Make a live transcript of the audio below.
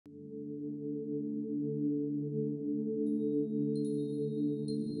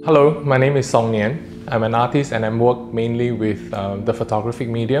Hello, my name is Song Nian. I'm an artist and I work mainly with the photographic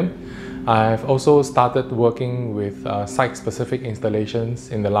medium. I've also started working with site-specific installations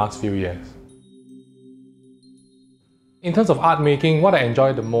in the last few years. In terms of art making, what I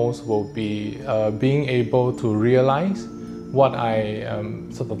enjoy the most will be being able to realize what I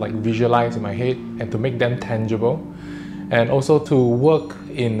visualize in my head and to make them tangible, and also to work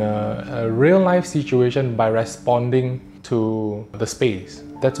in a real-life situation by responding to the space.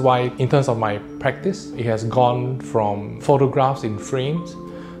 That's why in terms of my practice, it has gone from photographs in frames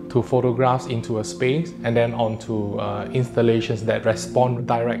to photographs into a space and then onto installations that respond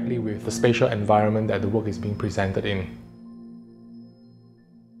directly with the spatial environment that the work is being presented in.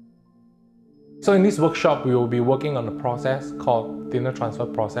 So in this workshop, we will be working on a process called thinner transfer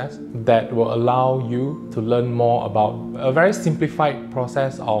process that will allow you to learn more about a very simplified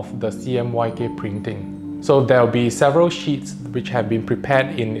process of the CMYK printing. So there will be several sheets which have been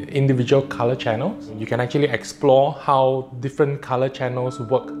prepared in individual color channels. You can actually explore how different color channels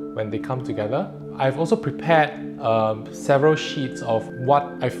work when they come together. I've also prepared several sheets of what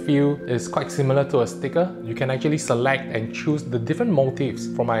I feel is quite similar to a sticker. You can actually select and choose the different motifs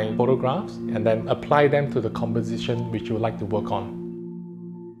from my photographs and then apply them to the composition which you would like to work on.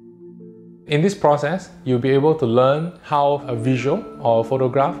 In this process, you'll be able to learn how a visual or a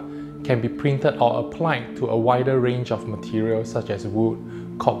photograph can be printed or applied to a wider range of materials such as wood,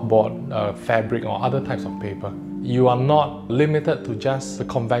 corkboard, fabric or other types of paper. You are not limited to just the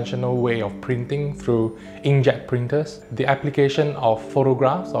conventional way of printing through inkjet printers. The application of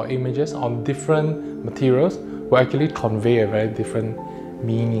photographs or images on different materials will actually convey a very different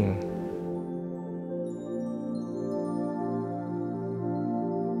meaning.